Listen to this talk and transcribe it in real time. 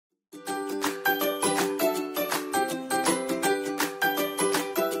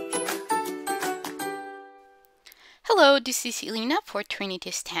Hello, this is Elena for Trinity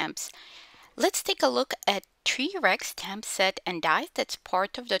Stamps. Let's take a look at Tree Rex stamp set and die that's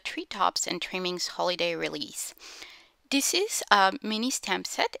part of the Treetops and Trimmings holiday release. This is a mini stamp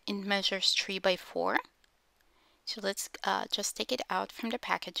set. It measures 3 by 4. So let's just take it out from the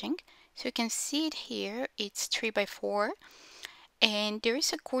packaging. So you can see it here. It's 3 by 4, and there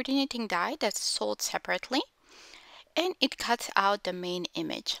is a coordinating die that's sold separately. And it cuts out the main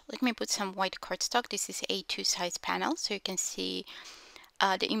image. Let me put some white cardstock. This is A2 size panel, so you can see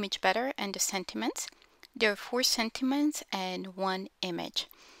the image better and the sentiments. There are 4 sentiments and 1 image.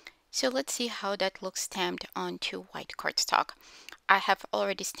 So let's see how that looks stamped onto white cardstock. I have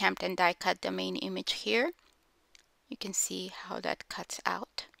already stamped and die cut the main image here. You can see how that cuts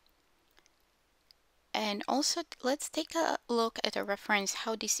out. And also, let's take a look at a reference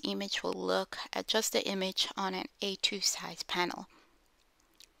how this image will look at just the image on an A2 size panel.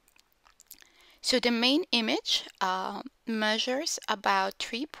 So the main image measures about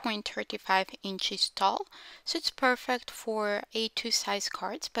 3.35 inches tall. So it's perfect for A2 size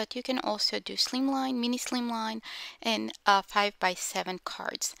cards, but you can also do slimline, mini slimline, and 5 by 7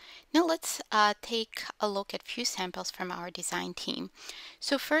 cards. Now let's take a look at a few samples from our design team.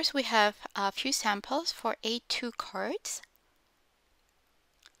 So first we have a few samples for A2 cards.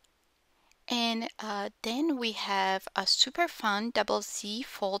 And then we have a super fun double Z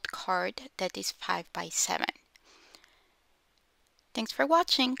fold card that is 5 by 7. Thanks for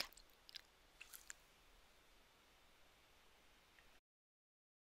watching.